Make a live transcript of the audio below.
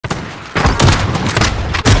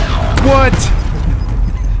What?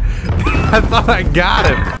 I thought I got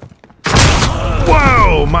him.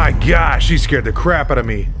 Whoa, my gosh, he scared the crap out of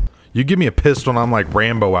me. You give me a pistol and I'm like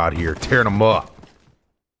Rambo out here, tearing them up.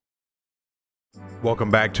 Welcome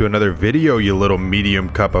back to another video, you little medium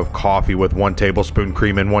cup of coffee with 1 tablespoon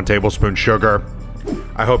cream and 1 tablespoon sugar.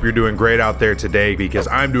 I hope you're doing great out there today because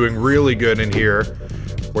I'm doing really good in here.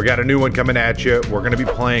 We got a new one coming at you. We're going to be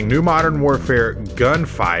playing New Modern Warfare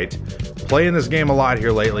Gunfight. Playing this game a lot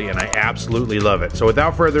here lately and I absolutely love it. So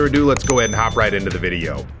without further ado, let's go ahead and hop right into the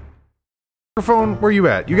video. Microphone, where you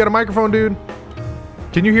at? You got a microphone, dude?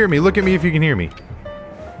 Can you hear me? Look at me if you can hear me.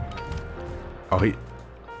 Oh,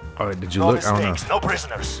 did you look? I don't know. No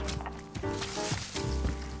prisoners.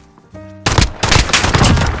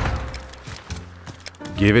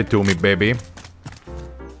 Give it to me, baby.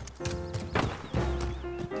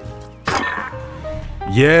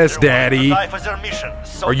 Yes, Daddy.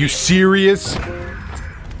 Are you serious?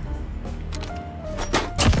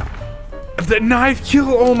 The knife kill?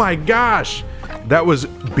 Oh my gosh. That was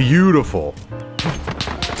beautiful.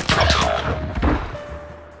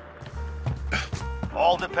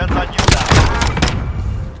 All depends on you now.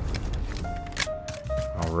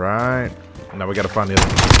 Alright. Now we gotta find the other.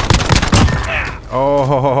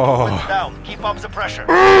 Oh. Down. Keep up the pressure.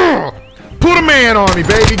 Put a man on me,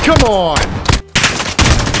 baby. Come on.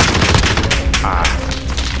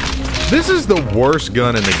 This is the worst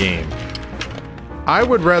gun in the game. I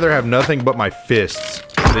would rather have nothing but my fists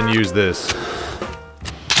than use this.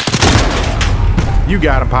 You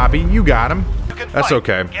got him, Poppy. You got him. That's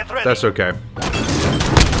okay. That's okay.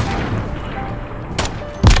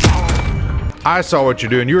 I saw what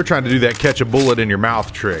you're doing. You were trying to do that catch a bullet in your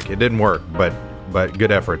mouth trick. It didn't work, but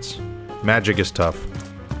good efforts. Magic is tough.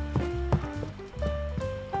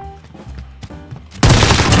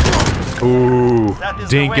 Ooh,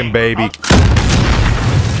 dinkin' baby.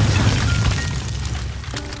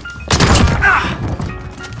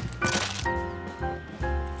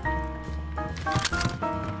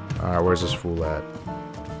 Alright, where's this fool at?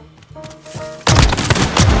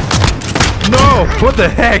 No! What the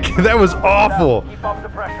heck? That was awful! Keep up the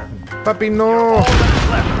pressure. Puppy, no!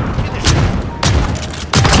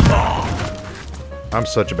 I'm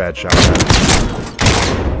such a bad shot.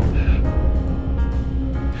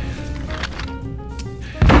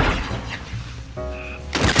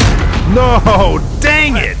 No!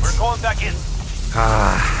 Dang it! We're going back in.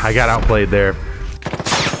 I got outplayed there.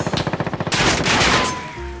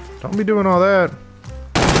 Don't be doing all that.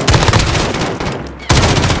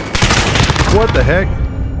 What the heck?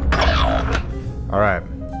 Alright.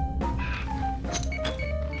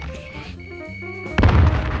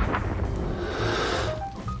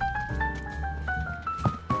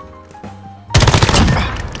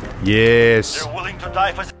 Yes. They're willing to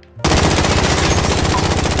die for.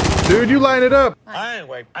 Dude, you line it up.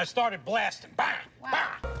 Anyway, I started blasting. Bah, bah.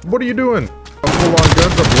 What are you doing? Full on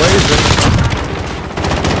guns ablazing.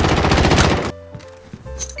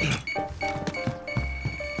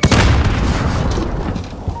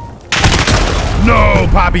 No,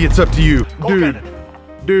 Poppy, it's up to you.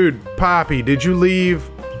 Dude, Poppy, did you leave?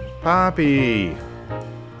 Poppy.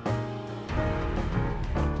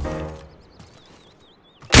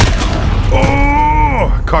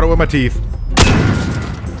 Oh, caught it with my teeth.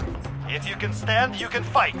 If you can stand, you can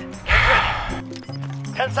fight. Get ready.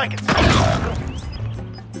 10 seconds.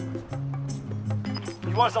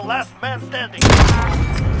 You are the last man standing.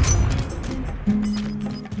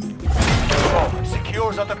 Oh,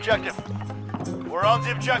 secure that objective. We're on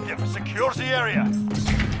the objective. Secure the area.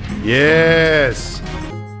 Yes.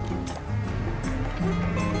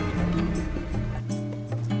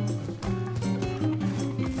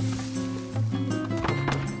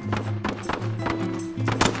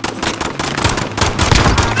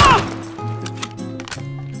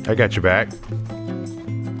 I got your back.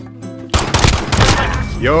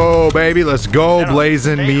 Yo, baby, let's go,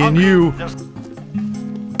 blazing, me and you.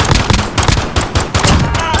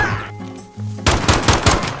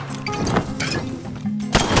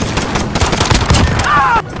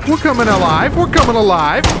 We're coming alive. We're coming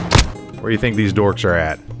alive. Where do you think these dorks are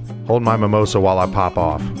at? Hold my mimosa while I pop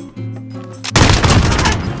off.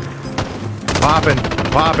 Popping.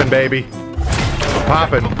 Popping, baby.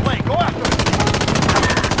 Popping. Go after it.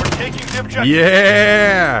 We're taking the objective.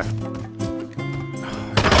 Yeah!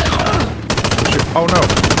 Oh no.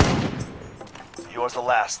 Yours the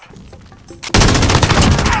last.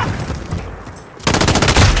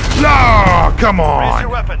 No! Come Raise your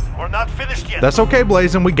on! weapon. We're not finished yet. That's okay,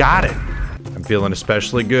 Blazin'. We got it. I'm feeling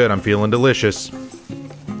especially good. I'm feeling delicious.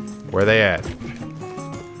 Where they at?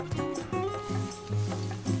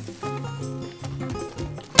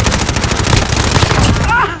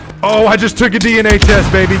 Oh, I just took a DNA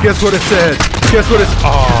test, baby. Guess what it said? Guess what it's...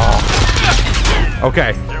 Oh.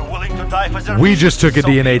 Okay. They're willing to die for their We just took a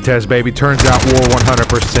DNA test, baby. Turns out war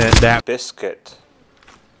 100%. That... Biscuit.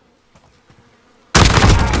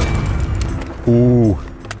 Ooh.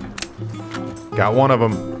 Got one of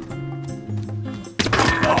them.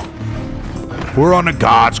 We're on the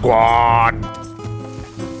God Squad.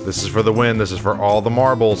 This is for the win. This is for all the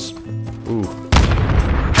marbles. Ooh.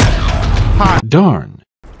 Hot. Darn.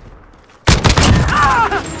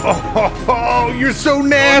 Oh, you're so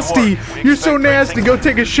nasty. You're so nasty. Go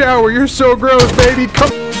take a shower. You're so gross, baby. Come.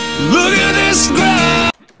 Look at this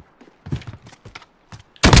ground.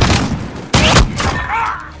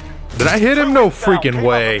 Did I hit him? No freaking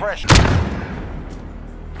way.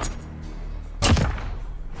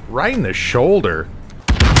 Right in the shoulder.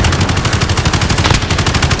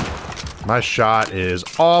 My shot is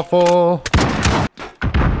awful.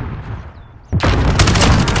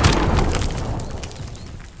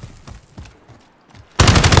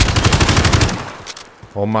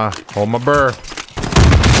 Hold my burr.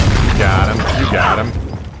 You got him. You got him.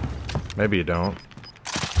 Maybe you don't.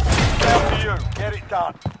 Down to you. Get it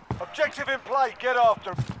done. Objective in play. Get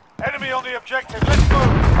after him. Enemy on the objective. Let's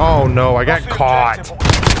move. Oh no, I got Lost the caught. objective.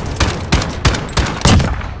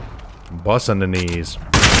 Bust on the knees.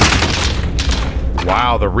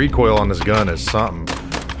 Wow, the recoil on this gun is something.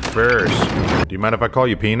 First. Do you mind if I call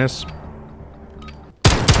you penis?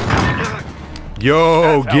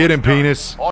 Yo, get him, penis.